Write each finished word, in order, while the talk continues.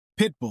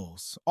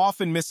Pitbulls,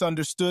 often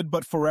misunderstood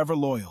but forever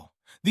loyal.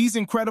 These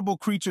incredible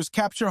creatures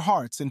capture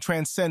hearts and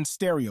transcend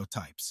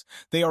stereotypes.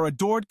 They are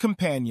adored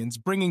companions,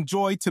 bringing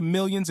joy to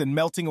millions and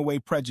melting away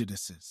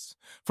prejudices.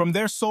 From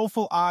their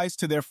soulful eyes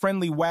to their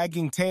friendly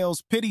wagging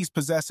tails, pitties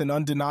possess an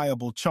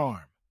undeniable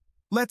charm.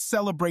 Let's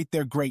celebrate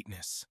their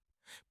greatness.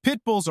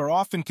 Pitbulls are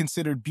often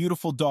considered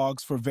beautiful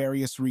dogs for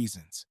various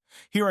reasons.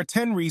 Here are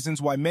 10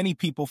 reasons why many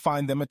people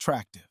find them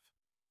attractive.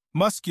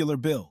 Muscular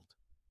build.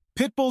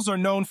 Pitbulls are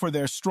known for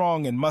their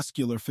strong and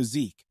muscular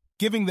physique,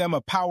 giving them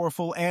a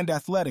powerful and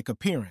athletic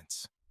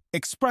appearance.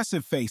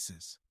 Expressive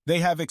faces. They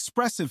have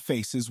expressive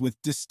faces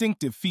with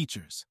distinctive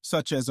features,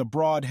 such as a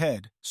broad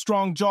head,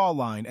 strong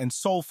jawline, and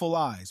soulful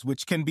eyes,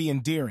 which can be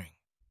endearing.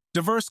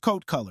 Diverse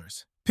coat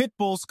colors.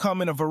 Pitbulls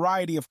come in a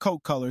variety of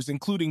coat colors,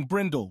 including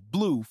brindle,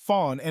 blue,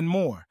 fawn, and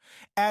more,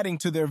 adding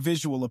to their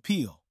visual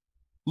appeal.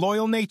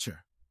 Loyal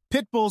nature.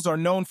 Pitbulls are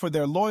known for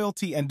their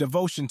loyalty and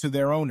devotion to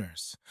their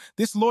owners.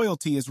 This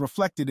loyalty is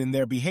reflected in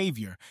their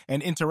behavior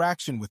and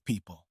interaction with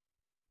people.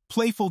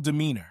 Playful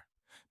demeanor.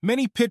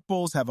 Many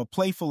pitbulls have a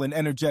playful and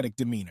energetic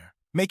demeanor,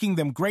 making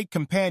them great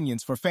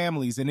companions for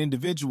families and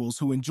individuals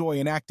who enjoy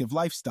an active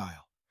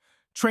lifestyle.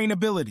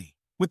 Trainability.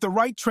 With the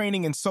right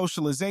training and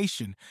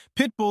socialization,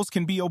 pitbulls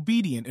can be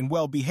obedient and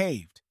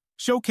well-behaved,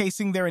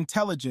 showcasing their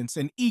intelligence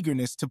and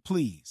eagerness to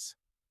please.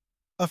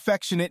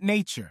 Affectionate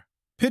nature.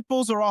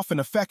 Pitbulls are often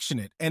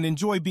affectionate and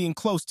enjoy being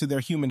close to their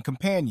human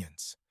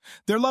companions.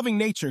 Their loving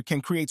nature can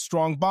create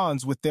strong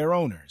bonds with their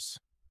owners.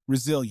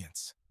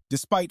 Resilience.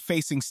 Despite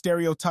facing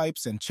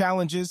stereotypes and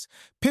challenges,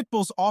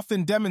 pitbulls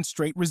often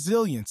demonstrate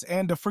resilience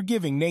and a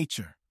forgiving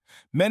nature.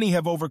 Many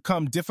have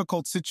overcome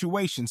difficult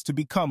situations to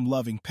become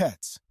loving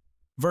pets.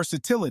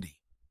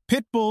 Versatility.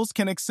 Pitbulls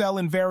can excel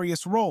in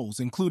various roles,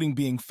 including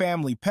being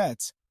family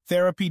pets,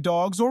 therapy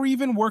dogs, or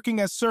even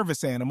working as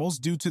service animals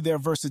due to their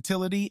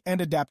versatility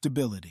and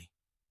adaptability.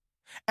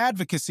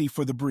 Advocacy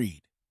for the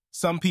breed.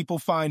 Some people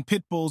find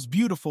pitbulls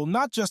beautiful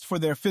not just for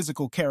their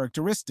physical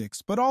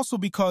characteristics, but also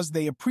because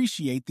they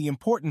appreciate the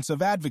importance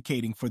of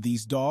advocating for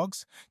these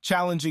dogs,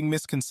 challenging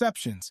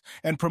misconceptions,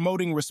 and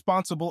promoting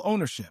responsible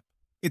ownership.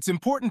 It's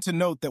important to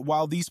note that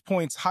while these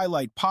points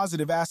highlight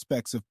positive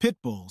aspects of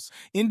pitbulls,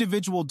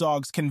 individual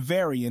dogs can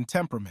vary in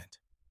temperament.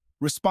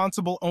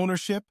 Responsible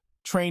ownership,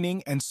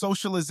 training, and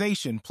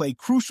socialization play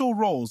crucial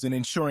roles in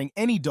ensuring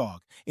any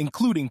dog,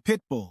 including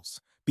pitbulls,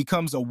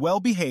 becomes a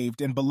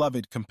well-behaved and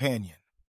beloved companion.